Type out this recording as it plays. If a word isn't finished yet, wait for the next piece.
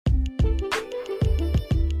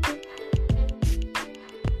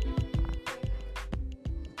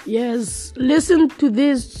Yes, listen to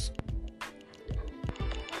this.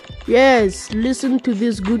 Yes, listen to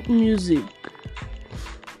this good music.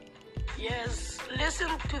 Yes, listen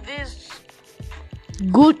to this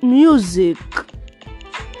good music.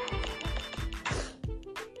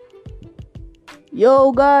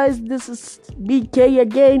 Yo guys, this is BK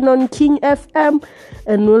again on King FM,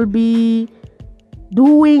 and we'll be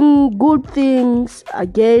doing good things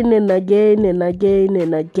again and again and again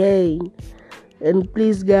and again. And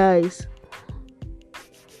please guys,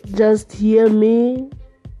 just hear me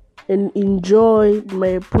and enjoy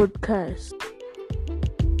my podcast.